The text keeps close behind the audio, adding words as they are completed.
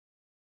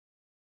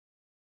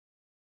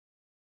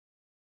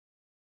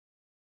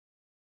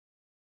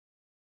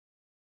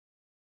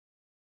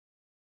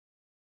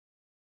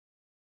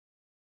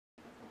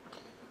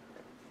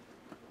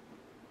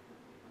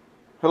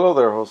Hello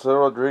there, Jose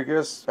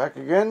Rodriguez back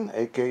again,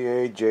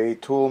 aka J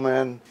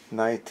Toolman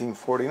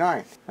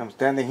 1949. I'm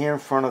standing here in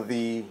front of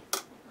the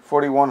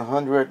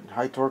 4100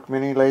 high torque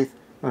mini lathe.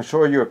 I'm going to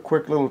show you a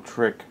quick little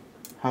trick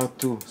how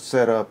to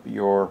set up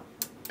your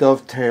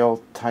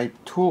dovetail type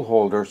tool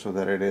holder so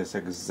that it is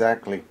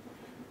exactly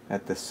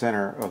at the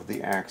center of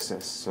the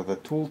axis. So the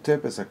tool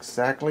tip is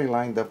exactly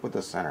lined up with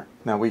the center.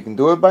 Now we can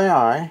do it by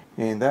eye,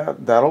 and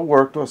that'll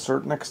work to a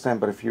certain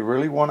extent, but if you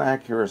really want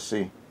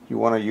accuracy, you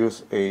want to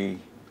use a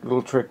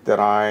little trick that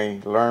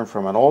I learned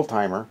from an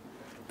old-timer,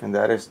 and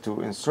that is to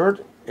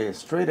insert a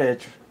straight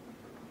edge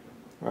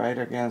right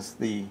against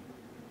the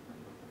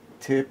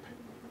tip.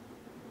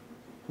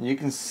 And you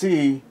can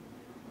see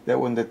that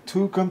when the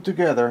two come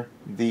together,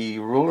 the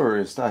ruler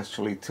is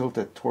actually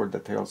tilted toward the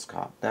tail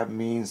scope. That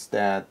means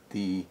that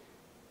the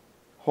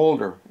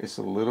holder is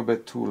a little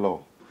bit too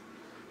low.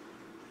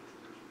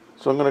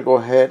 So I'm going to go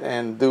ahead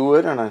and do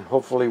it, and I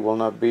hopefully will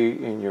not be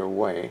in your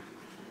way.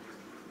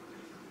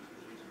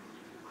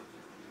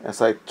 As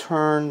I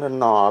turn the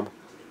knob,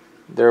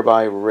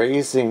 thereby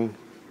raising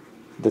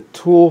the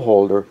tool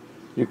holder,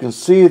 you can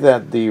see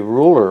that the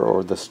ruler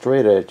or the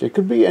straight edge, it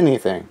could be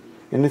anything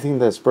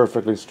that's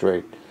perfectly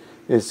straight,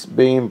 is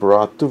being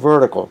brought to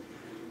vertical.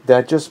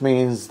 That just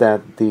means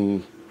that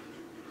the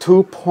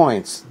 2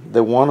 points,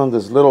 the one on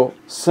this little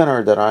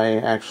center that I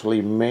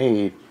actually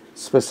made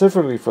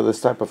specifically for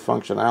this type of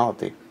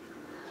functionality,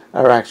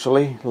 are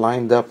actually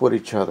lined up with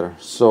each other.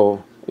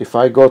 So if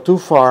I go too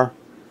far,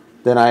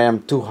 then I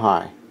am too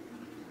high.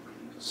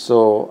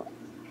 So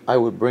I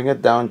would bring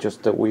it down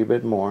just a wee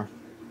bit more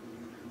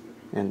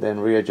and then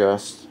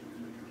readjust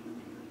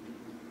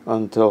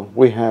until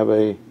we have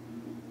a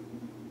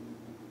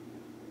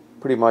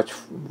pretty much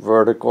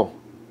vertical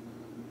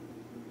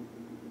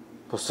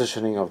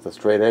positioning of the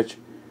straight edge,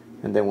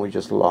 and then we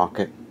just lock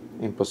it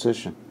in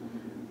position.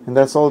 And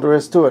that's all there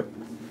is to it.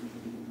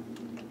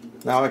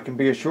 Now I can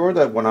be assured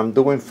that when I'm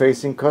doing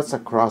facing cuts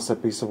across a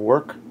piece of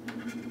work,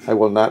 I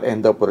will not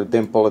end up with a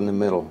dimple in the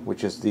middle,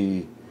 which is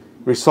the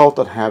result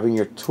of having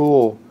your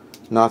tool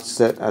not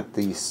set at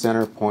the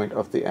center point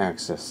of the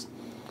axis.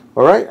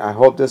 Alright, I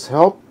hope this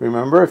helped.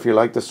 Remember, if you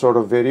like this sort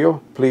of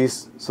video,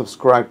 please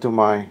subscribe to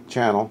my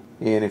channel.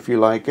 And if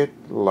you like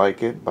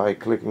it by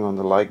clicking on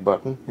the like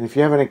button. And if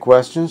you have any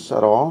questions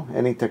at all,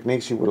 any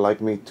techniques you would like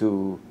me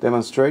to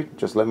demonstrate,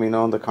 just let me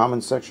know in the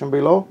comment section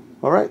below.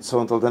 Alright, so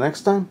until the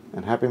next time,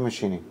 and happy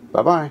machining.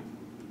 Bye-bye.